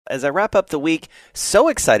as I wrap up the week, so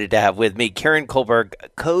excited to have with me Karen Colberg,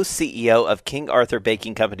 co-CEO of King Arthur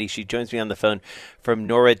Baking Company. She joins me on the phone from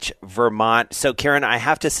Norwich, Vermont. So, Karen, I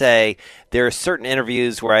have to say, there are certain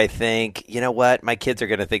interviews where I think, you know what, my kids are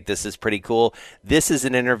going to think this is pretty cool. This is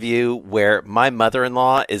an interview where my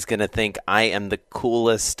mother-in-law is going to think I am the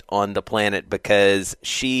coolest on the planet because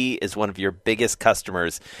she is one of your biggest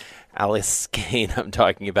customers. Alice Kane, I'm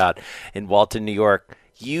talking about, in Walton, New York.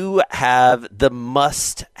 You have the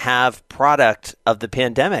must-have product of the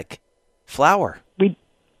pandemic, flour.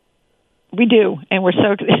 We do, and we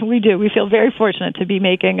feel very fortunate to be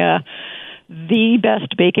making the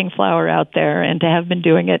best baking flour out there, and to have been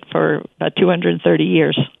doing it for about 230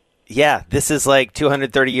 years. Yeah, this is like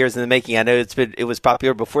 230 years in the making. I know it was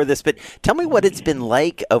popular before this, but tell me what it's been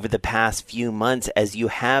like over the past few months as you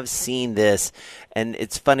have seen this. And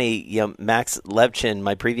it's funny, Max Levchin,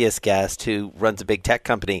 my previous guest, who runs a big tech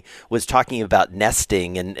company, was talking about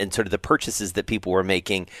nesting and sort of the purchases that people were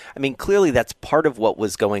making. I mean, clearly that's part of what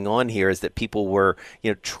was going on here, is that people were,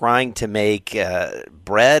 trying to make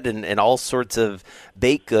bread and all sorts of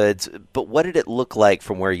baked goods. But what did it look like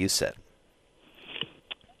from where you sit?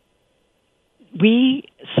 We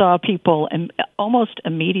saw people, and almost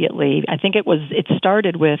immediately, I think it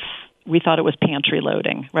started with, we thought it was pantry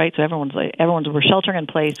loading, right? So we're sheltering in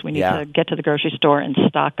place. We need to get to the grocery store and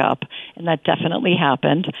stock up. And that definitely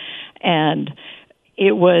happened. And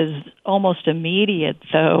it was almost immediate,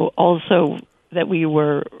 though, also that we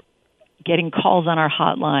were getting calls on our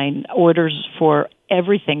hotline, orders for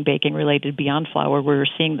everything baking related beyond flour. We were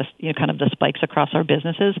seeing the, kind of the spikes across our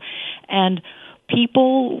businesses. And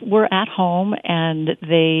people were at home, and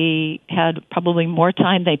they had probably more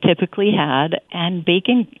time they typically had, and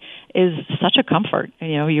baking is such a comfort.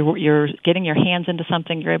 You're getting your hands into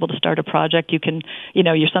something. You're able to start a project. You can,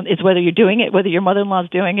 it's whether you're doing it, whether your mother-in-law's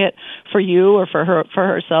doing it for you or for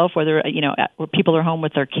herself, whether where people are home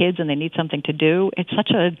with their kids and they need something to do. It's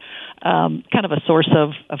such a kind of a source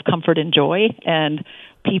of comfort and joy, and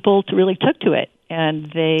people really took to it,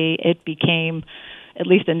 and it became, at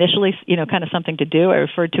least initially, kind of something to do. I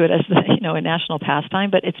referred to it as, a national pastime,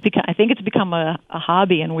 but I think it's become a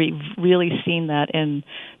hobby, and we've really seen that in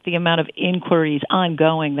the amount of inquiries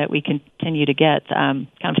ongoing that we continue to get kind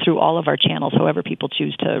of through all of our channels, however people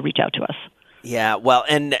choose to reach out to us. Yeah, well,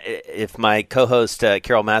 and if my co-host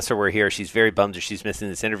Carol Masser were here, she's very bummed that she's missing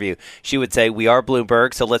this interview. She would say, we are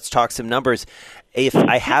Bloomberg, so let's talk some numbers. If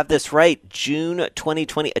I have this right, June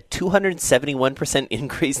 2020, a 271%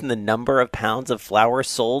 increase in the number of pounds of flour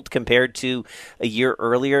sold compared to a year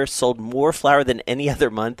earlier, sold more flour than any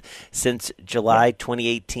other month since July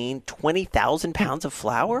 2018. 20,000 pounds of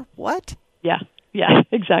flour? What? Yeah,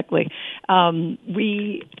 exactly.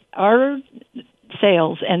 Our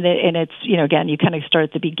sales, and it's, again, you kind of start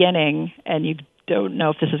at the beginning, and you don't know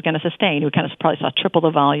if this is going to sustain. We kind of probably saw triple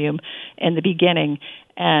the volume in the beginning,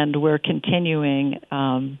 and we're continuing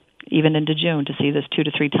even into June to see this 2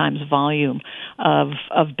 to 3 times volume of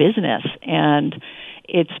business. And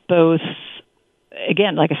it's both,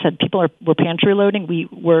 again, like I said, we're pantry loading. We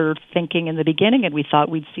were thinking in the beginning, and we thought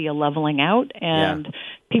we'd see a leveling out, and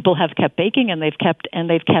people have kept baking, and they've kept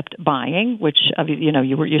buying, which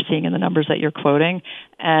you're seeing in the numbers that you're quoting,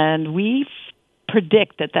 and we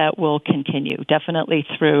predict that will continue definitely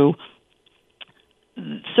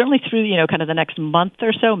certainly through kind of the next month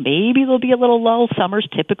or so. Maybe there'll be a little lull. Summer's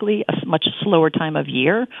typically a much slower time of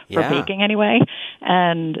year for baking anyway,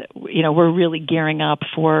 and we're really gearing up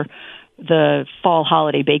for the fall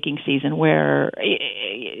holiday baking season, where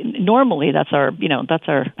normally that's our bread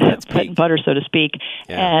and butter, so to speak.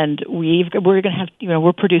 And we're going to have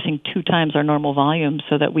we're producing 2 times our normal volume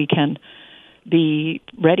so that we can be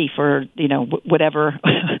ready for whatever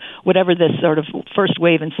this sort of first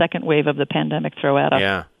wave and second wave of the pandemic throw at us.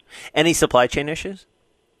 Yeah. Any supply chain issues?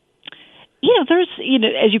 There's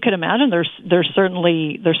as you can imagine, there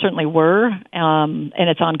certainly were, and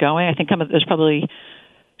it's ongoing. I think there's probably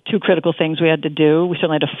 2 critical things we had to do. We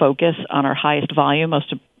certainly had to focus on our highest volume,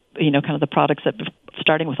 most of kind of the products that,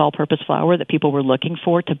 starting with all-purpose flour, that people were looking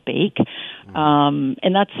for to bake,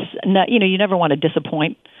 and that's not, you never want to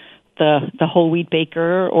disappoint the whole wheat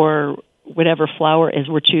baker or whatever flour is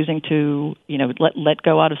we're choosing to let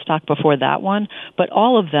go out of stock before that one. But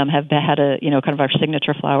all of them have had kind of our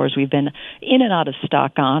signature flours we've been in and out of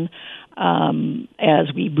stock on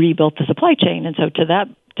as we rebuilt the supply chain. And so to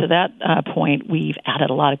that point, we've added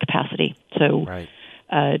a lot of capacity. So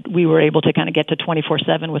we were able to kind of get to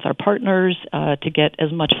 24/7 with our partners to get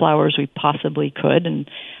as much flower as we possibly could, and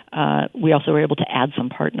we also were able to add some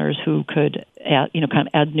partners who could, kind of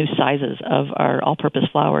add new sizes of our all-purpose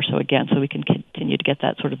flour. So we can continue to get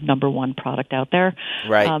that sort of number one product out there.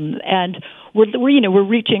 Right. And we're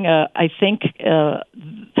reaching I think.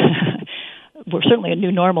 We're certainly a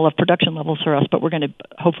new normal of production levels for us, but we're going to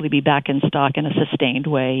hopefully be back in stock in a sustained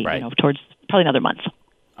way, right. Towards probably another month.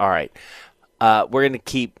 All right. We're going to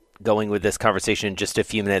keep going with this conversation in just a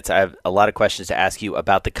few minutes. I have a lot of questions to ask you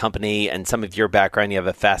about the company and some of your background. You have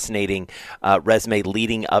a fascinating resume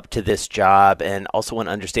leading up to this job, and also want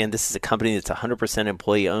to understand this is a company that's 100%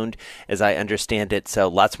 employee-owned, as I understand it. So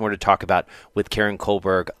lots more to talk about with Karen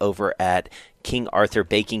Colberg over at King Arthur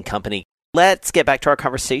Baking Company. Let's get back to our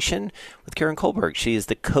conversation with Karen Colberg. She is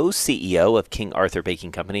the co-CEO of King Arthur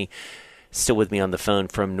Baking Company. Still with me on the phone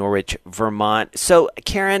from Norwich, Vermont. So,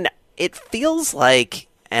 Karen, it feels like,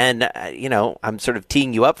 and, I'm sort of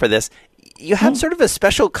teeing you up for this, you have sort of a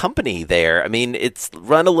special company there. I mean, it's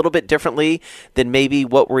run a little bit differently than maybe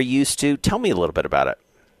what we're used to. Tell me a little bit about it.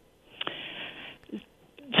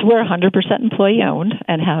 So we're 100% employee-owned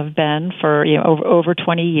and have been for over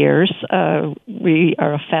 20 years. We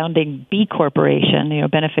are a founding B corporation,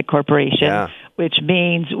 benefit corporation, which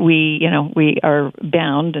means we are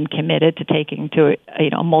bound and committed to taking to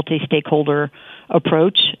a multi-stakeholder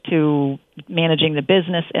approach to managing the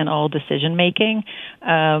business and all decision making.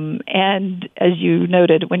 And as you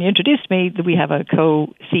noted when you introduced me, we have a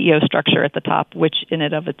co-CEO structure at the top, which in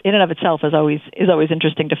and of itself is always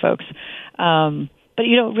interesting to folks. But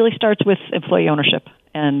it really starts with employee ownership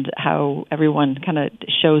and how everyone kind of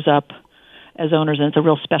shows up as owners, and it's a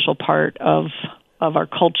real special part of our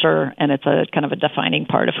culture, and it's a kind of a defining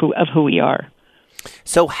part of who we are.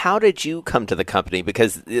 So how did you come to the company?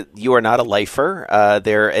 Because you are not a lifer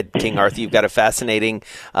there at King Arthur. You've got a fascinating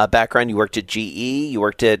background. You worked at GE. You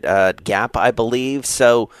worked at Gap, I believe.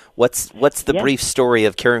 So what's the brief story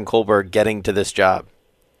of Karen Colberg getting to this job?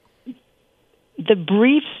 The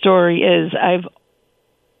brief story is I've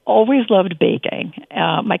always loved baking.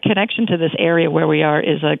 My connection to this area where we are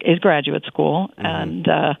is graduate school, and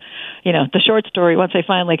the short story. Once I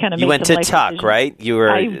finally kind of you went to Tuck, right?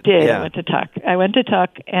 I did. Yeah. I went to Tuck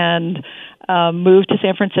and moved to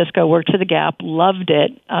San Francisco. Worked for the Gap. Loved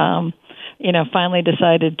it. Finally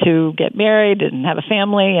decided to get married and have a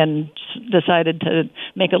family, and decided to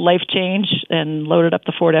make a life change and loaded up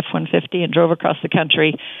the Ford F-150 and drove across the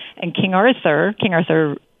country. And King Arthur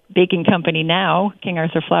Baking Company now, King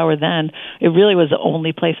Arthur Flour then, it really was the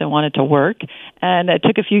only place I wanted to work. And it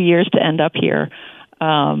took a few years to end up here.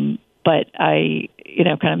 But I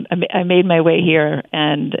made my way here,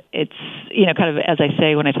 and it's, kind of, as I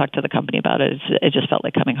say, when I talk to the company about it, it just felt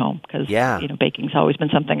like coming home, because, baking's always been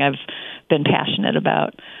something I've been passionate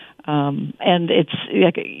about. And it's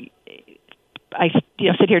like, I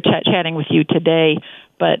sit here chatting with you today,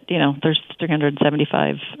 but there's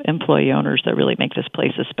 375 employee owners that really make this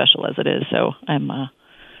place as special as it is. So I'm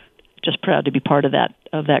just proud to be part of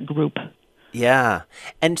that group. Yeah.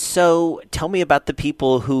 And so tell me about the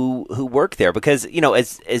people who work there, because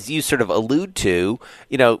as you sort of allude to,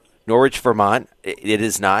 Norwich, Vermont, it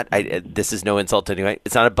is not, this is no insult to anyone,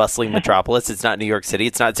 it's not a bustling metropolis, it's not New York City,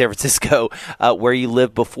 it's not San Francisco, where you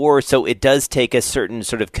lived before, so it does take a certain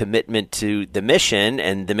sort of commitment to the mission,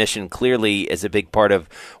 and the mission clearly is a big part of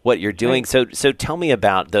what you're doing. Right. So tell me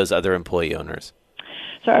about those other employee owners.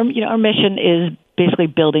 So our mission is basically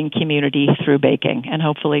building community through baking, and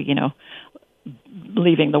hopefully,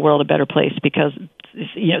 leaving the world a better place because,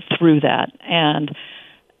 through that. And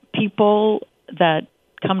people that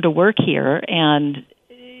come to work here, and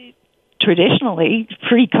traditionally,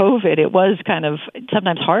 pre-COVID, it was kind of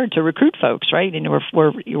sometimes hard to recruit folks, right? And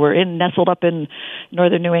we're nestled up in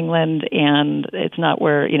northern New England, and it's not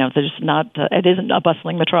where, it isn't a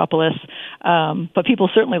bustling metropolis, but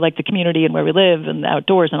people certainly like the community and where we live and the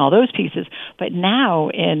outdoors and all those pieces. But now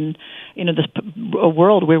in a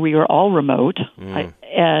world where we are all remote,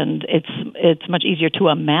 and it's much easier to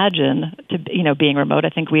imagine being remote. I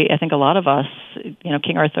think a lot of us,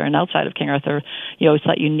 King Arthur and outside of King Arthur, you always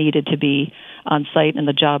thought you needed to be on site and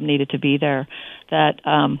the job needed to be there. That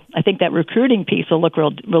I think that recruiting piece will look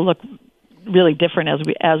really different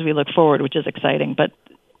as we look forward, which is exciting. But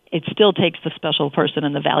it still takes the special person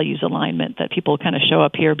and the values alignment that people kind of show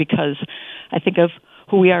up here, because I think of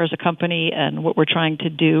who we are as a company and what we're trying to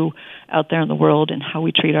do out there in the world and how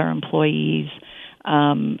we treat our employees.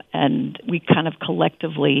 And we kind of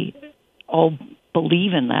collectively all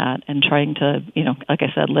believe in that and trying to, like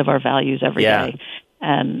I said, live our values every day.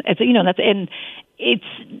 And it's, it's,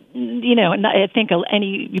 and I think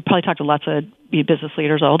you probably talk to lots of business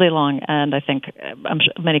leaders all day long, and I think I'm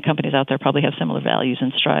sure many companies out there probably have similar values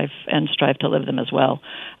and strive to live them as well.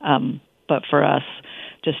 But for us,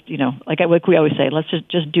 just, like we always say, let's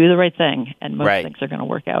just do the right thing, and most things are going to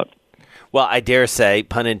work out. Well, I dare say,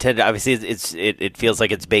 pun intended, obviously it feels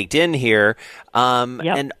like it's baked in here.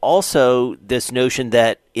 And also this notion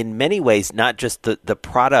that in many ways, not just the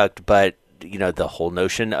product, but the whole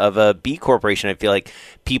notion of a B corporation, I feel like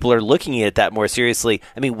people are looking at that more seriously.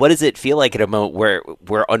 I mean, what does it feel like at a moment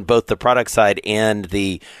where on both the product side and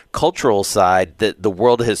the cultural side, the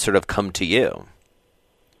world has sort of come to you?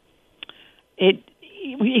 It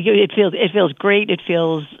feels great. It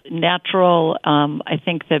feels natural. I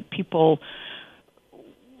think that people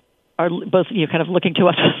are both kind of looking to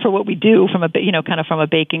us for what we do from a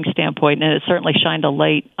baking standpoint, and it certainly shined a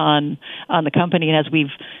light on the company. And as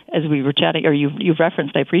we were chatting, or you've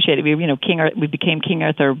referenced, I appreciate it. We became King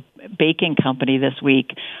Arthur Baking Company this week,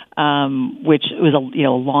 which was a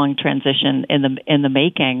long transition in the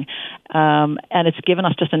making, and it's given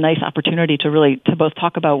us just a nice opportunity to both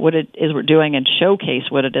talk about what it is we're doing and showcase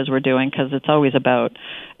what it is we're doing, because it's always about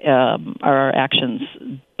our actions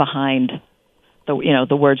behind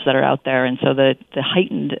the words that are out there. And so the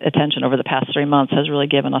heightened attention over the past 3 months has really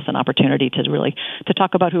given us an opportunity to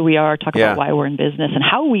talk about who we are, talk about why we're in business and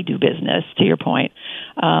how we do business, to your point.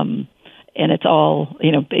 And it's all,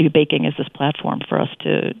 baking is this platform for us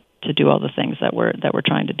to do all the things that we're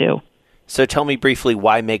trying to do. So tell me briefly,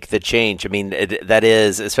 why make the change? I mean, that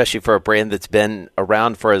is, especially for a brand that's been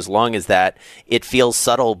around for as long as that, it feels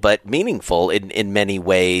subtle but meaningful in many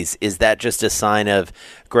ways. Is that just a sign of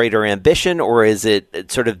greater ambition, or is it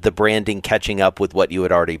sort of the branding catching up with what you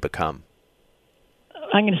had already become?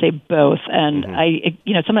 I'm going to say both. And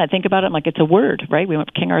something I think about it, I'm like, it's a word, right? We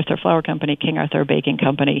went King Arthur Flour Company, King Arthur Baking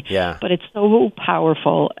Company. Yeah. But it's so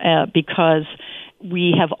powerful because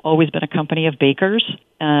we have always been a company of bakers.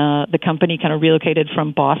 The company kind of relocated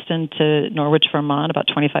from Boston to Norwich, Vermont about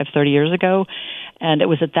 25, 30 years ago. And it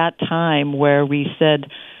was at that time where we said,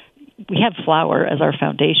 we have flour as our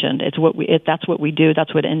foundation. That's what we do.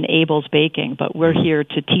 That's what enables baking. But we're here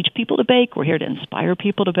to teach people to bake. We're here to inspire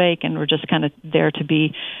people to bake. And we're just kind of there to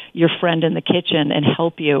be your friend in the kitchen and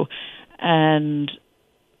help you. And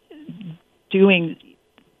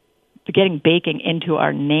getting baking into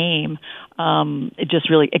our name, it just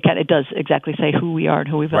really, it does exactly say who we are and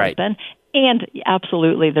who we've always been. And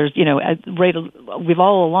absolutely, there's, we've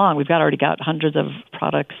already got hundreds of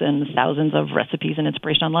products and thousands of recipes and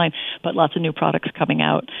inspiration online, but lots of new products coming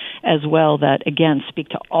out as well that, again, speak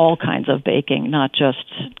to all kinds of baking, not just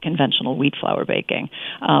conventional wheat flour baking.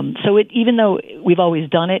 So even though we've always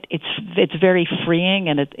done it, it's very freeing,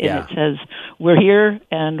 and it says we're here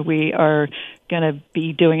and we are going to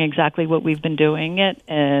be doing exactly what we've been doing it,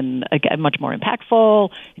 and again, much more impactful,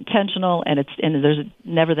 intentional, and there's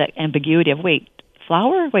never that ambiguity of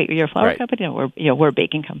flour? You're a flour company? No, we're a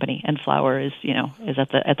baking company, and flour is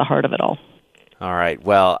at the heart of it all. All right.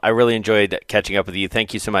 Well, I really enjoyed catching up with you.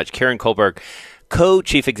 Thank you so much, Karen Colberg,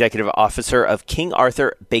 Co-Chief Executive Officer of King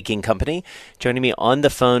Arthur Baking Company, joining me on the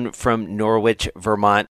phone from Norwich, Vermont.